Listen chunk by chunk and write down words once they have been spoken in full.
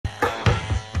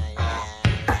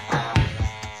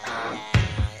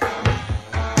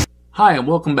Hi, and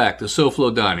welcome back to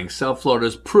SoFloDining, South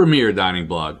Florida's premier dining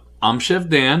blog. I'm Chef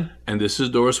Dan, and this is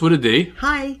Doris with a D.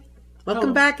 Hi. Welcome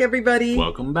Hello. back, everybody.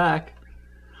 Welcome back.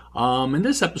 In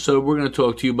this episode, we're going to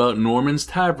talk to you about Norman's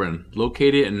Tavern,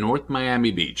 located in North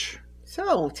Miami Beach.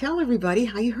 So, tell everybody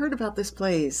how you heard about this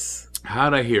place. How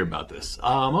did I hear about this?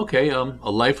 A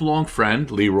lifelong friend,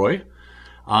 Leroy,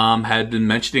 had been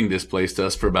mentioning this place to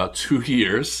us for about 2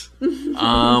 years.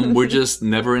 We're just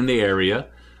never in the area.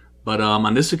 But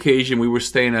on this occasion, we were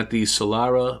staying at the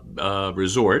Solara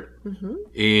Resort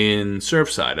in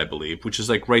Surfside, I believe, which is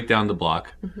like right down the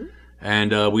block.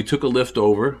 And we took a Lyft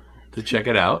over to check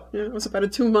it out. Yeah, it was about a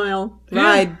 2-mile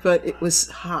ride, but it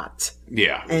was hot.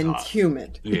 Yeah. And hot.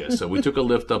 humid. Yeah, so we took a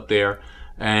Lyft up there.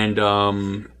 And,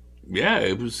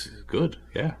 it was good.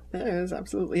 Yeah. It was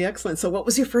absolutely excellent. So what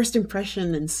was your first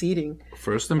impression in seating?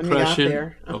 First when you got impression.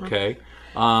 there? Okay.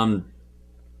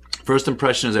 First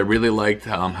impression is I really liked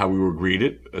how we were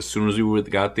greeted. As soon as we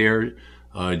got there,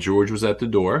 George was at the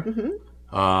door.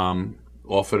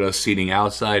 Offered us seating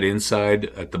outside, inside,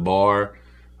 at the bar.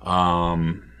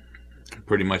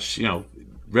 Pretty much,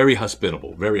 very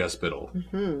hospitable. Very hospitable.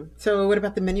 So what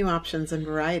about the menu options and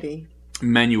variety?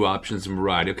 Menu options and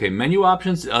variety. Okay, menu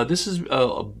options. This is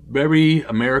a very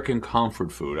American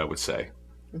comfort food, I would say.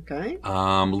 Okay.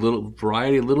 A little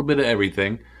variety, a little bit of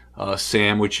everything.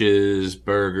 Sandwiches,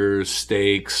 burgers,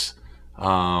 steaks,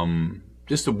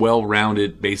 just a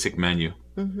well-rounded basic menu.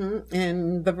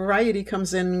 And the variety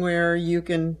comes in where you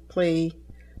can play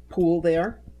pool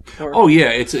there? Oh yeah,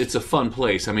 it's a fun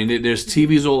place. I mean, there's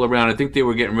TVs all around. I think they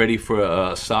were getting ready for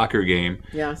a soccer game.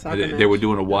 Yeah, soccer They were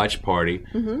doing a watch party.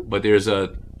 But there's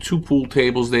 2 pool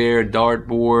tables there,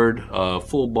 dartboard,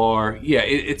 full bar. Yeah,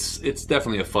 it's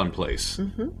definitely a fun place.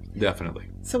 Definitely.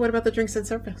 So what about the drinks and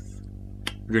service?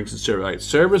 Drinks and service. Right.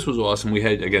 Service was awesome. We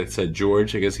had, I guess,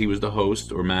 George. I guess he was the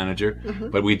host or manager,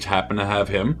 but we happened to have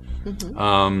him.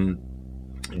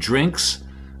 Drinks.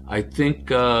 I think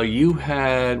you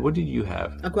had. What did you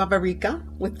have? A guava rica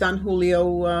with Don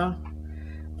Julio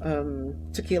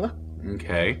tequila.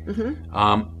 Okay.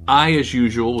 I, as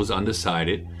usual, was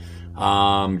undecided.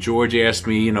 George asked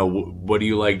me, what do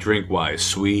you like drink-wise?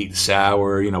 Sweet,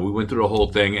 sour? We went through the whole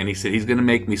thing, and he said he's going to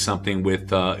make me something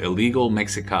with illegal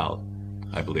Mexicali,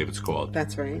 I believe it's called.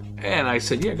 That's right. And I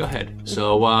said, yeah, go ahead.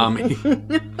 So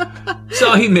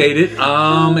so he made it,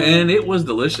 and it was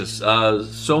delicious.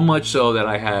 So much so that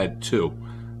I had 2.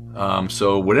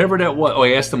 So whatever that was,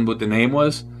 I asked him what the name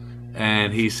was,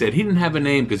 and he said he didn't have a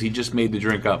name because he just made the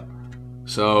drink up.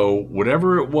 So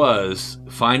whatever it was,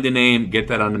 find a name, get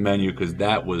that on the menu, because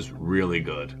that was really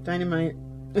good. Dynamite.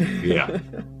 Yeah.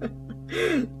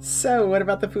 So, what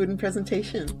about the food and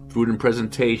presentation? Food and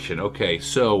presentation. Okay,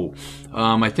 so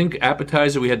I think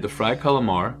appetizer we had the fried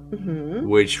calamari,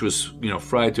 which was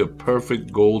fried to a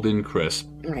perfect golden crisp.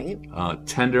 Right.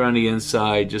 Tender on the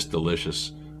inside, just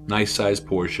delicious. Nice sized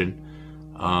portion.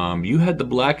 You had the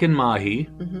blackened mahi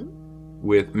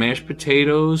with mashed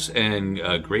potatoes and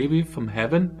gravy from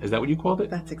heaven. Is that what you called it?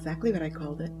 That's exactly what I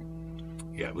called it.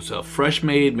 Yeah, it was fresh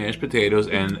made mashed potatoes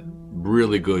and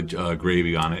really good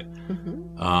gravy on it.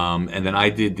 And then I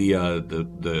did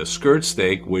the skirt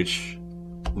steak, which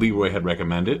Leroy had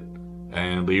recommended.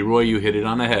 And Leroy, you hit it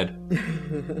on the head.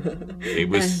 It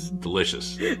was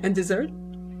delicious. And dessert?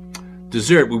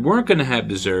 Dessert. We weren't going to have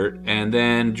dessert. And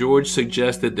then George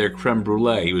suggested their crème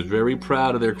brulee. He was very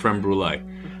proud of their crème brulee.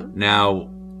 Now,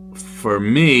 for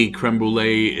me, crème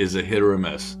brulee is a hit or a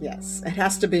miss. Yes. It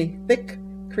has to be thick,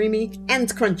 creamy, and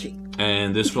crunchy.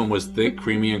 And this one was thick,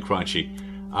 creamy, and crunchy.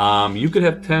 You could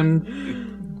have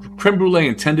 10 creme brulee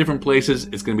in 10 different places.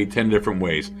 It's going to be 10 different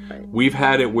ways. Right. We've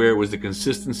had it where it was the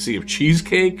consistency of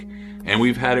cheesecake, and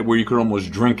we've had it where you could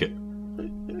almost drink it.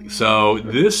 So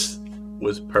this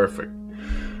was perfect.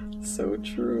 So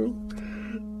true.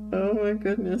 Oh my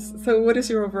goodness. So what is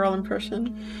your overall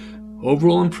impression?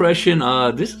 Overall impression,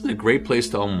 this is a great place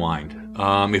to unwind.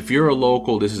 If you're a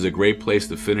local, this is a great place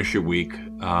to finish your week.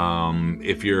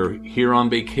 If you're here on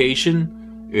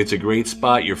vacation, it's a great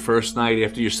spot. Your first night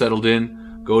after you're settled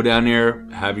in, go down there,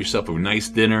 have yourself a nice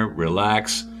dinner,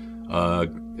 relax.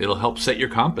 It'll help set your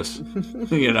compass,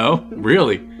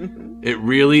 really. It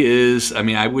really is. I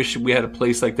mean, I wish we had a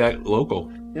place like that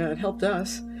local. Yeah, it helped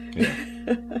us. Yeah.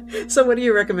 So what are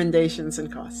your recommendations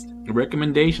and cost?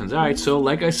 Recommendations. All right, so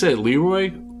like I said,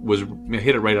 Leroy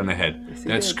hit it right on the head. Yes,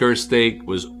 that skirt steak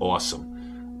was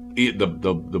awesome.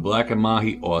 The black and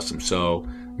mahi, awesome. So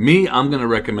me, I'm going to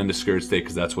recommend the skirt steak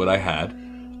because that's what I had.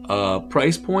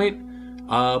 Price point,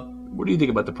 what do you think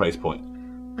about the price point?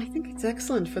 I think it's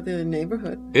excellent for the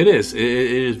neighborhood. It is. It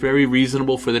is very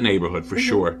reasonable for the neighborhood, for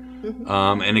sure.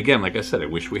 Mm-hmm. And again, like I said, I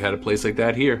wish we had a place like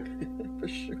that here. For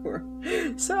sure.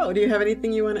 So, do you have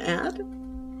anything you want to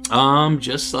add?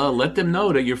 Just let them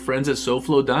know that your friends at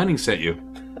SoFloDining sent you.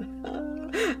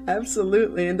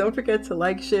 Absolutely. And don't forget to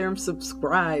like, share, and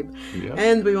subscribe. Yep.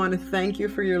 And we want to thank you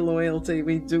for your loyalty.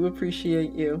 We do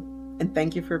appreciate you. And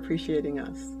thank you for appreciating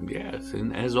us. Yes,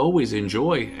 and as always,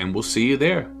 enjoy, and we'll see you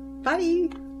there. Bye.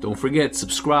 Don't forget,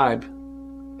 subscribe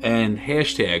and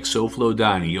hashtag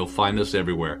SoFloDining. You'll find us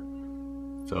everywhere.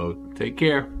 So take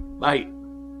care. Bye.